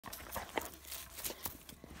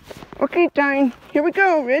Okay, Tyne, here we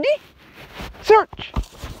go. Ready? Search.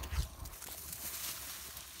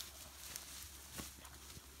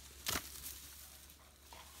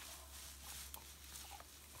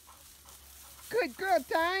 Good girl,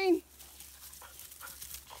 Tyne.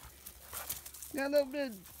 Got a little bit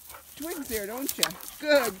of twigs there, don't you?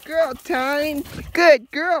 Good girl, Tyne. Good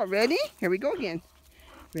girl. Ready? Here we go again.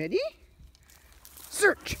 Ready?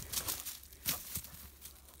 Search.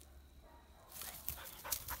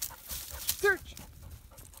 Search.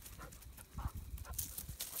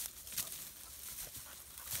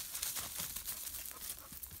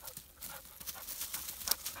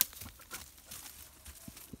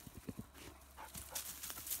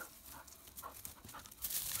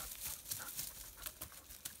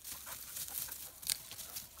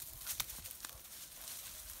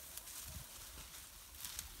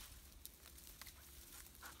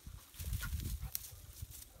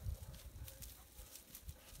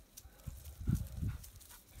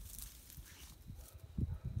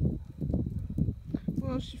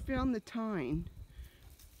 Well, she found the Tyne.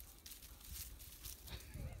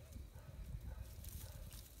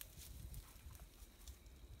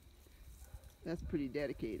 That's pretty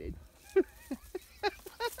dedicated.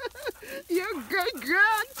 You're a good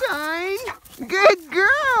girl, Tyne. Good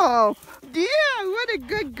girl. Yeah, what a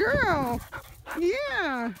good girl.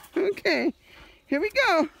 Yeah. Okay. Here we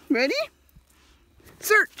go. Ready?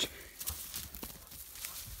 Search.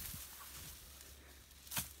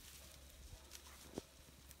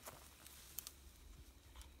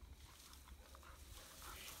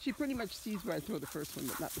 She pretty much sees where I throw the first one,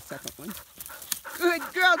 but not the second one. Good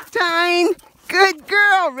girl, Tyne. Good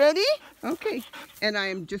girl. Ready? Okay. And I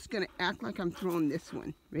am just going to act like I'm throwing this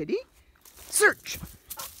one. Ready? Search.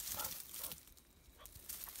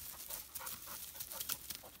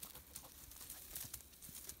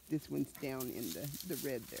 This one's down in the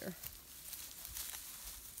red there.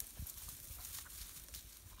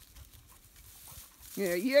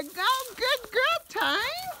 There you go. Good girl, Tyne.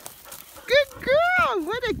 Good girl.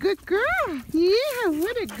 What a good girl. Yeah,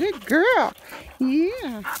 what a good girl.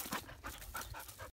 Yeah.